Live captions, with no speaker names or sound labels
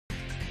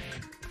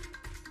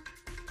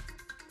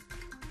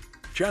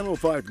Channel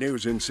 5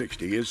 News in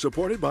 60 is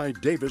supported by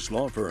Davis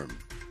Law Firm.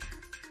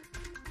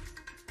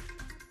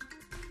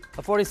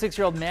 A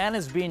 46-year-old man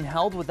is being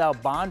held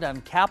without bond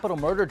on capital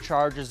murder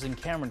charges in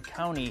Cameron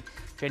County.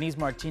 Janice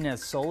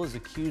Martinez Sol is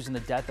accused in the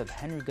death of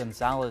Henry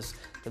Gonzalez.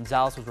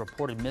 Gonzalez was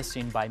reported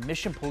missing by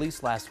Mission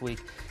Police last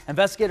week.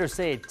 Investigators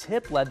say a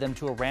tip led them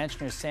to a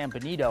ranch near San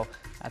Benito.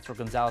 That's where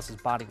Gonzalez's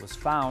body was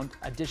found.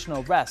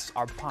 Additional arrests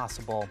are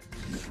possible.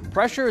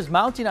 Pressure is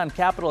mounting on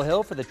Capitol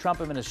Hill for the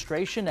Trump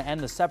administration to end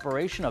the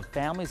separation of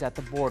families at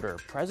the border.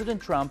 President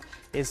Trump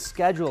is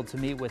scheduled to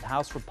meet with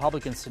House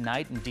Republicans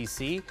tonight in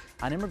D.C.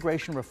 on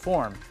immigration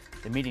reform.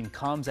 The meeting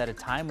comes at a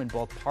time when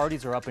both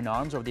parties are up in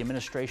arms over the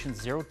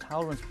administration's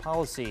zero-tolerance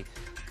policy.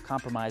 A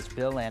compromise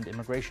bill and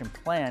immigration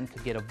plan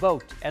could get a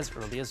vote as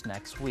early as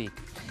next week.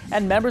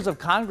 And members of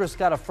Congress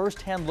got a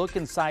first-hand look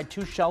inside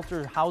two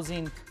shelters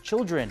housing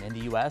children in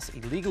the U.S.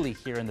 illegally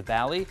here in the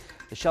Valley.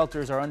 The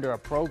shelters are under a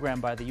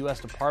program by the U.S.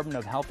 Department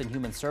of Health and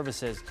Human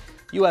Services.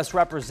 U.S.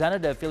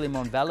 Representative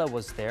Filimon Vela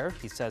was there.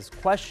 He says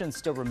questions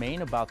still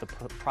remain about the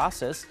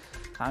process.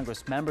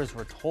 Congress members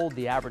were told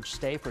the average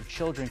stay for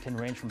children can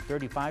range from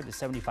 35 to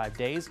 75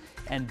 days,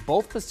 and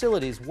both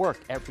facilities work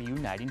at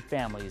reuniting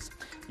families.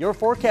 Your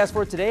forecast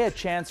for today, a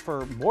chance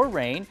for more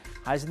rain,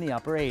 highs in the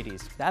upper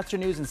 80s. That's your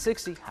news in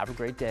 60. Have a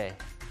great day.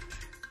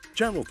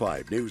 Channel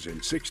 5 News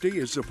in 60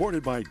 is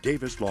supported by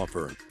Davis Law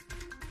Firm.